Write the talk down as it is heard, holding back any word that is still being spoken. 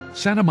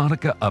Santa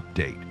Monica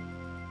Update,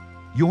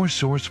 your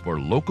source for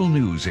local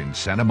news in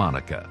Santa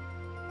Monica.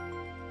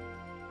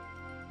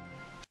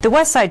 The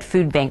Westside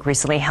Food Bank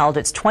recently held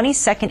its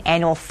 22nd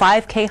annual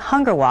 5K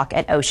Hunger Walk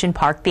at Ocean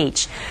Park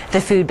Beach.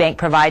 The food bank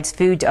provides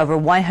food to over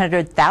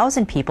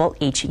 100,000 people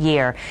each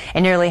year,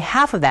 and nearly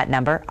half of that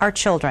number are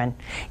children.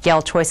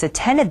 Gail Choice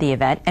attended the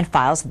event and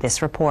files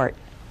this report.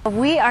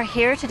 We are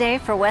here today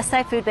for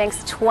Westside Food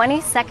Bank's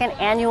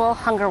 22nd annual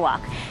Hunger Walk.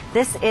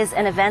 This is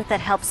an event that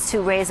helps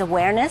to raise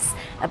awareness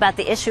about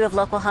the issue of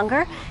local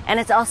hunger, and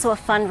it's also a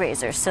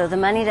fundraiser. So the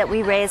money that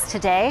we raise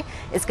today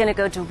is going to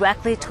go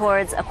directly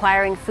towards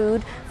acquiring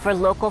food for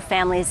local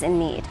families in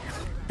need.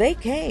 They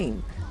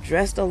came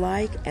dressed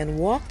alike and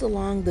walked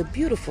along the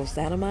beautiful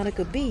Santa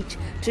Monica beach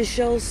to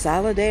show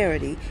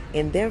solidarity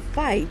in their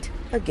fight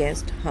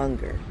against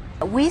hunger.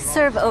 We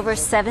serve over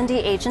 70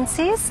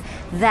 agencies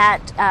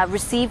that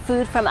receive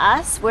food from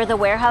us. We're the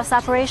warehouse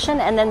operation,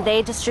 and then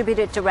they distribute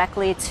it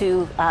directly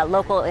to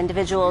local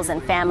individuals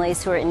and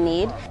families who are in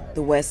need.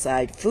 The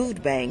Westside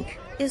Food Bank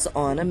is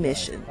on a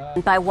mission.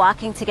 By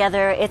walking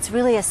together, it's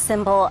really a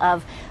symbol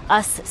of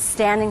us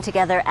standing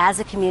together as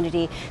a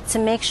community to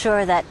make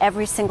sure that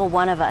every single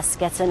one of us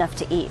gets enough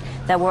to eat,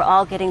 that we're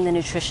all getting the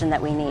nutrition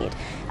that we need.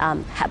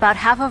 About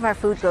half of our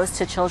food goes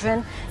to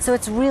children, so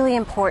it's really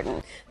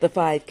important. The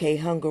 5K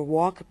Hunger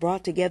Walk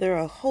brought together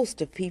a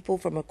host of people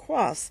from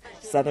across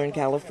Southern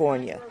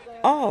California,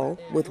 all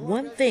with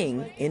one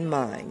thing in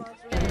mind.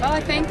 Well,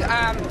 I think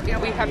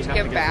we have to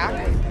give back,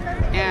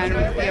 and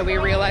we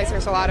realize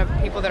there's a lot of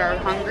people that are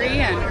hungry,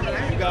 and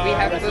we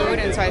have food,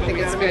 and so I think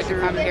it's good to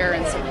come here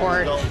and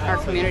support our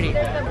community.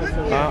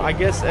 I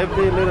guess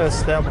every little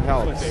step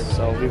helps,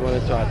 so we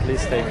wanted to at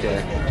least take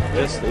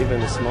just even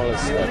the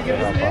smallest step to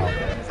help out.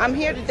 I'm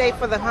here today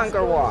for the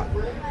Hunger Walk.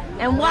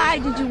 And why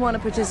did you want to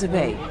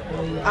participate?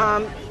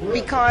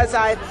 Because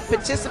I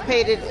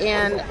participated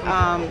in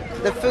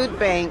the food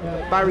bank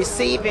by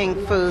receiving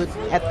food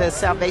at the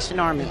Salvation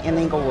Army in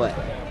Inglewood.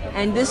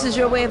 And this is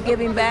your way of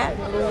giving back?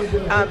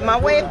 My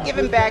way of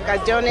giving back, I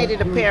donated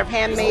a pair of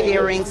handmade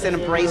earrings and a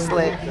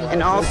bracelet,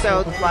 and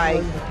also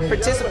by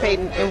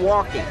participating in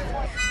walking.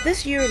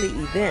 This yearly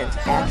event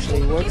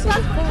actually works as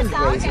a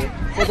fundraiser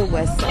for the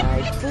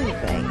Westside Food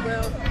Bank.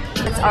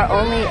 It's our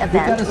only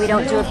event. We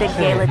don't do a big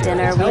gala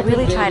dinner. We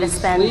really try to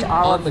spend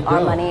all of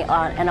our money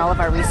and all of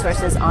our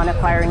resources on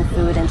acquiring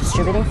food and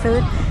distributing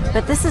food.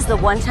 But this is the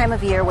one time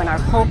of year when our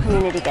whole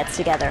community gets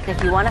together.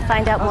 If you want to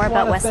find out more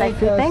about Westside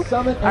Food Bank,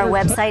 our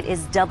website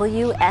is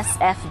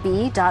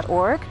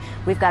wsfb.org.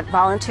 We've got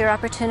volunteer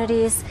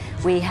opportunities.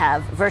 We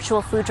have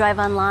virtual food drive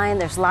online.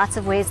 There's lots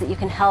of ways that you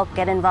can help,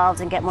 get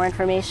involved, and get more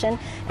information.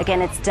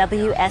 Again, it's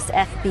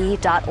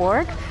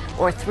wsfb.org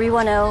or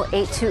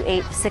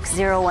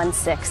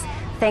 310-828-6016.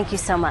 Thank you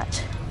so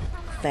much.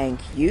 Thank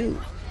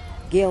you.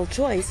 Gail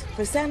Choice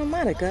for Santa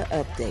Monica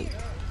Update.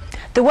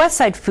 The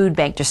Westside Food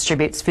Bank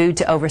distributes food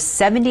to over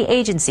 70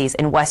 agencies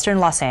in western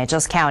Los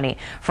Angeles County.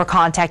 For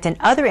contact and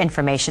other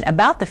information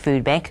about the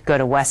food bank, go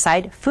to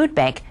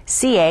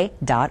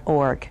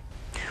westsidefoodbankca.org.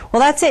 Well,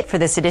 that's it for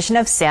this edition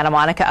of Santa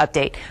Monica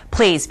Update.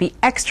 Please be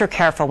extra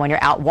careful when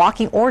you're out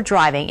walking or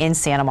driving in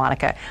Santa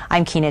Monica.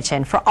 I'm Keena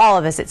Chin. For all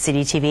of us at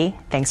City TV,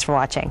 thanks for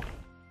watching.